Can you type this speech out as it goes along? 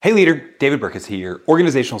Hey leader, David Burkus here,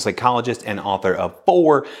 organizational psychologist and author of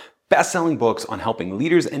 4 best-selling books on helping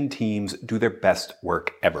leaders and teams do their best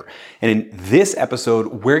work ever. And in this episode,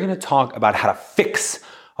 we're going to talk about how to fix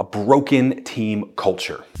a broken team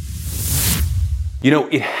culture. You know,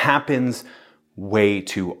 it happens way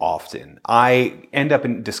too often. I end up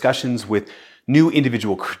in discussions with new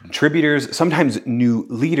individual contributors, sometimes new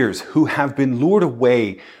leaders who have been lured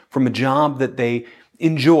away from a job that they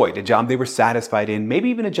enjoyed, a job they were satisfied in, maybe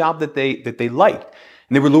even a job that they liked.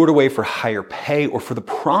 And they were lured away for higher pay or for the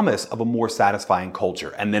promise of a more satisfying culture.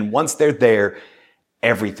 And then once they're there,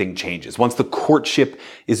 everything changes. Once the courtship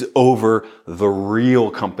is over, the real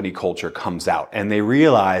company culture comes out and they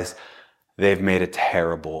realize they've made a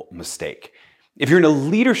terrible mistake. If you're in a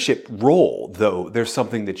leadership role, though, there's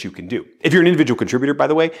something that you can do. If you're an individual contributor, by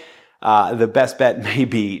the way, the best bet may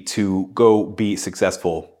be to go be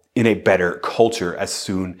successful in a better culture as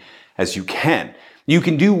soon as you can. You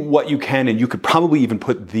can do what you can, and you could probably even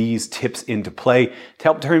put these tips into play to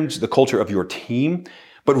help change the culture of your team.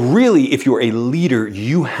 But really, if you're a leader,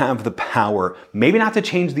 you have the power, maybe not to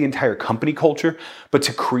change the entire company culture, but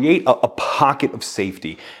to create a pocket of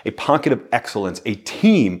safety, a pocket of excellence, a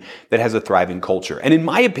team that has a thriving culture. And in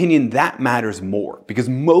my opinion, that matters more because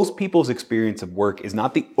most people's experience of work is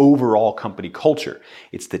not the overall company culture.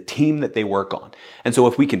 It's the team that they work on. And so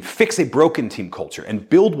if we can fix a broken team culture and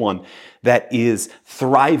build one that is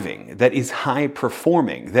thriving, that is high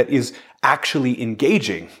performing, that is actually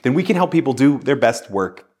engaging, then we can help people do their best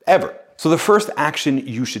work ever. So the first action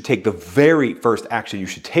you should take, the very first action you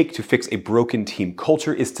should take to fix a broken team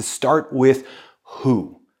culture is to start with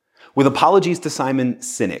who. With apologies to Simon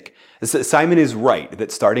Sinek, Simon is right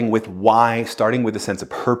that starting with why, starting with a sense of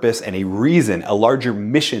purpose and a reason, a larger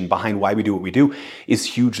mission behind why we do what we do is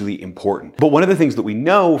hugely important. But one of the things that we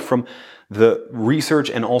know from the research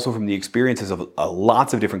and also from the experiences of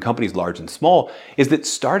lots of different companies, large and small, is that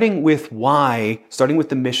starting with why, starting with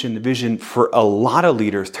the mission, the vision, for a lot of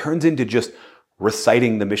leaders turns into just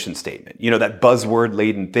reciting the mission statement. You know, that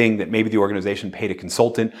buzzword-laden thing that maybe the organization paid a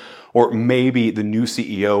consultant or maybe the new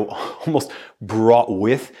CEO almost brought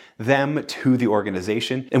with them to the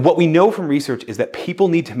organization. And what we know from research is that people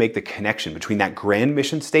need to make the connection between that grand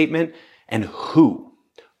mission statement and who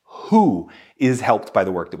is helped by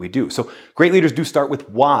the work that we do. So great leaders do start with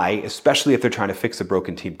why, especially if they're trying to fix a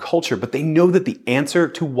broken team culture, but they know that the answer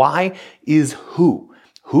to why is who.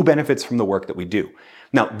 Who benefits from the work that we do?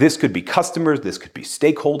 Now, this could be customers, this could be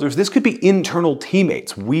stakeholders, this could be internal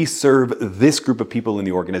teammates. We serve this group of people in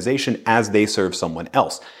the organization as they serve someone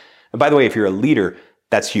else. And by the way, if you're a leader,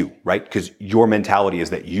 that's you, right? Because your mentality is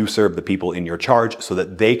that you serve the people in your charge so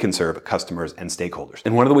that they can serve customers and stakeholders.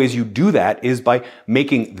 And one of the ways you do that is by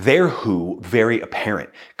making their who very apparent.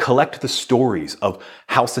 Collect the stories of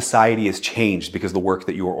how society has changed because of the work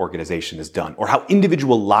that your organization has done, or how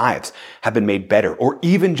individual lives have been made better, or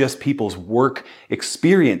even just people's work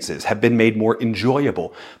experiences have been made more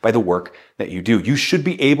enjoyable by the work that you do. You should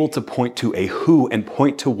be able to point to a who and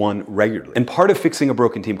point to one regularly. And part of fixing a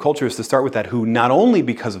broken team culture is to start with that who, not only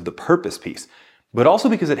because of the purpose piece, but also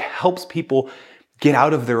because it helps people get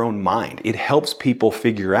out of their own mind. It helps people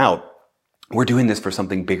figure out, we're doing this for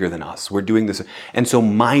something bigger than us. We're doing this. And so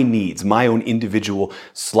my needs, my own individual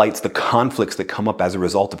slights, the conflicts that come up as a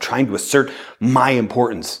result of trying to assert my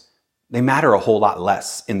importance, they matter a whole lot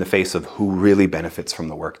less in the face of who really benefits from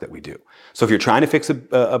the work that we do. So if you're trying to fix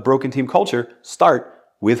a broken team culture, start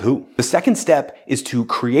with who. The second step is to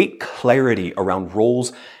create clarity around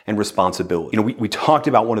roles and responsibility. You know, we talked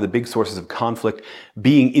about one of the big sources of conflict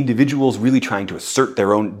being individuals really trying to assert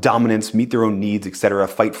their own dominance, meet their own needs, etc.,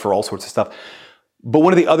 fight for all sorts of stuff. But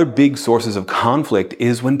one of the other big sources of conflict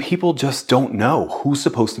is when people just don't know who's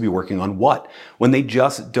supposed to be working on what, when they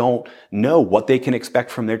just don't know what they can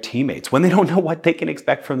expect from their teammates, when they don't know what they can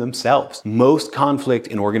expect from themselves. Most conflict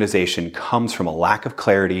in organization comes from a lack of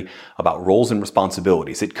clarity about roles and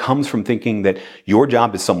responsibilities. It comes from thinking that your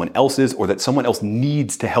job is someone else's or that someone else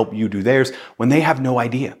needs to help you do theirs when they have no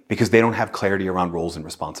idea because they don't have clarity around roles and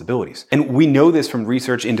responsibilities. And we know this from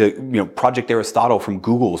research into, Project Aristotle from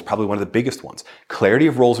Google is probably one of the biggest ones. Clarity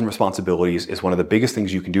of roles and responsibilities is one of the biggest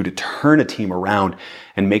things you can do to turn a team around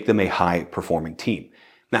and make them a high-performing team.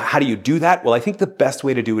 Now, how do you do that? Well, I think the best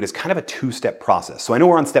way to do it is kind of a 2-step process. So I know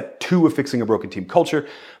we're on step 2 of fixing a broken team culture,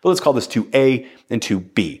 but let's call this 2A and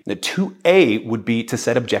 2B. The 2A would be to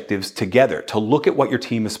set objectives together, to look at what your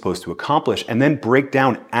team is supposed to accomplish, and then break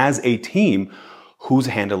down as a team who's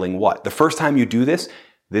handling what. The first time you do this,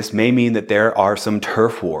 This may mean that there are some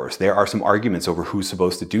turf wars. There are some arguments over who's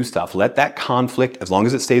supposed to do stuff. Let that conflict, as long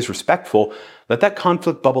as it stays respectful, let that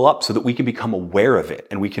conflict bubble up so that we can become aware of it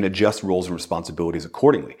and we can adjust roles and responsibilities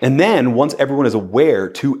accordingly. And then once everyone is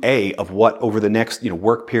aware of what over the next,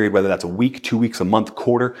 work period, whether that's a week, 2 weeks, a month,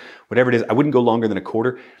 quarter, whatever it is, I wouldn't go longer than a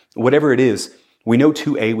quarter, whatever it is, we know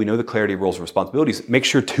 2A, we know the clarity of roles and responsibilities. Make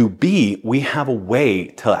sure 2B, we have a way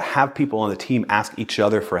to have people on the team ask each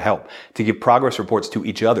other for help, to give progress reports to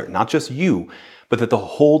each other, not just you, but that the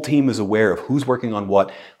whole team is aware of who's working on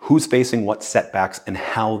what, who's facing what setbacks, and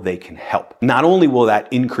how they can help. Not only will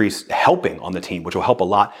that increase helping on the team, which will help a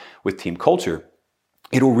lot with team culture,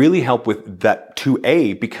 it'll really help with that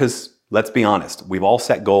 2A because, let's be honest, we've all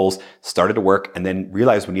set goals, started to work, and then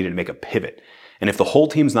realized we needed to make a pivot. And if the whole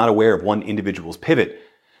team's not aware of one individual's pivot,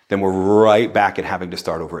 then we're right back at having to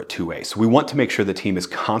start over at 2A. So we want to make sure the team is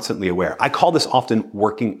constantly aware. I call this often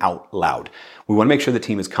working out loud. We want to make sure the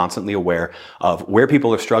team is constantly aware of where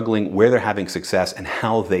people are struggling, where they're having success, and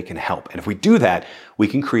how they can help. And if we do that, we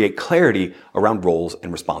can create clarity around roles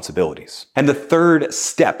and responsibilities. And the third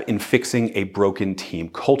step in fixing a broken team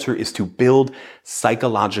culture is to build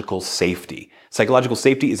psychological safety. Psychological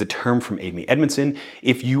safety is a term from Amy Edmondson.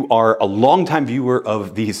 If you are a longtime viewer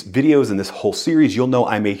of these videos and this whole series, you'll know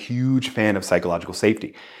I'm a huge fan of psychological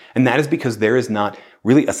safety. And that is because there is not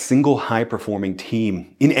really a single high-performing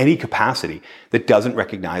team in any capacity that doesn't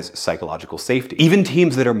recognize psychological safety. Even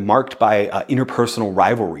teams that are marked by interpersonal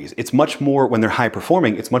rivalries, it's much more, when they're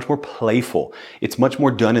high-performing, it's much more playful. It's much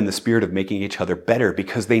more done in the spirit of making each other better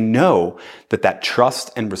because they know that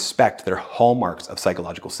trust and respect that are hallmarks of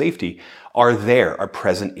psychological safety are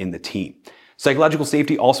present in the team. Psychological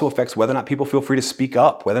safety also affects whether or not people feel free to speak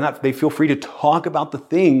up, whether or not they feel free to talk about the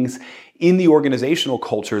things in the organizational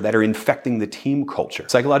culture that are infecting the team culture.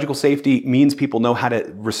 Psychological safety means people know how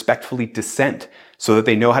to respectfully dissent so that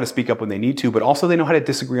they know how to speak up when they need to, but also they know how to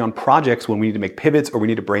disagree on projects when we need to make pivots or we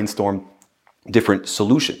need to brainstorm different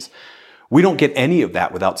solutions. We don't get any of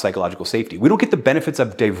that without psychological safety. We don't get the benefits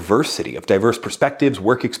of diversity, of diverse perspectives,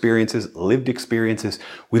 work experiences, lived experiences.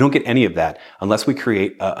 We don't get any of that unless we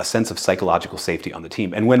create a sense of psychological safety on the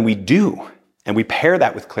team. And when we do, and we pair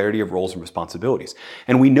that with clarity of roles and responsibilities,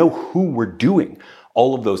 and we know who we're doing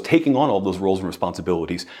taking on all of those roles and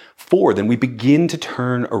responsibilities for, then we begin to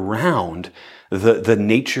turn around the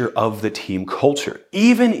nature of the team culture.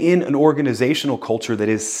 Even in an organizational culture that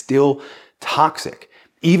is still toxic,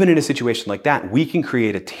 even in a situation like that, we can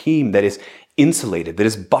create a team that is insulated, that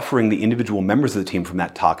is buffering the individual members of the team from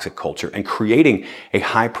that toxic culture and creating a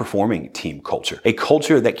high-performing team culture. A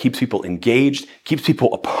culture that keeps people engaged, keeps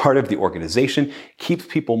people a part of the organization, keeps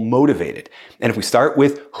people motivated. And if we start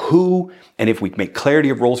with who, and if we make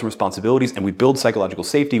clarity of roles and responsibilities, and we build psychological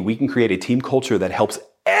safety, we can create a team culture that helps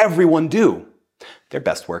everyone do their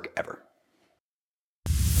best work ever.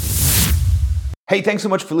 Hey, thanks so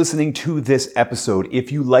much for listening to this episode.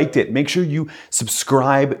 If you liked it, make sure you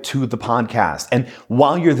subscribe to the podcast. And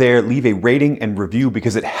while you're there, leave a rating and review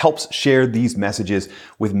because it helps share these messages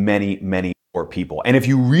with many, many more people. And if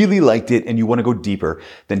you really liked it and you want to go deeper,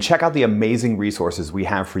 then check out the amazing resources we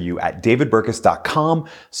have for you at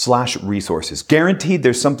davidburkus.com/resources. Guaranteed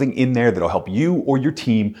there's something in there that'll help you or your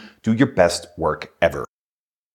team do your best work ever.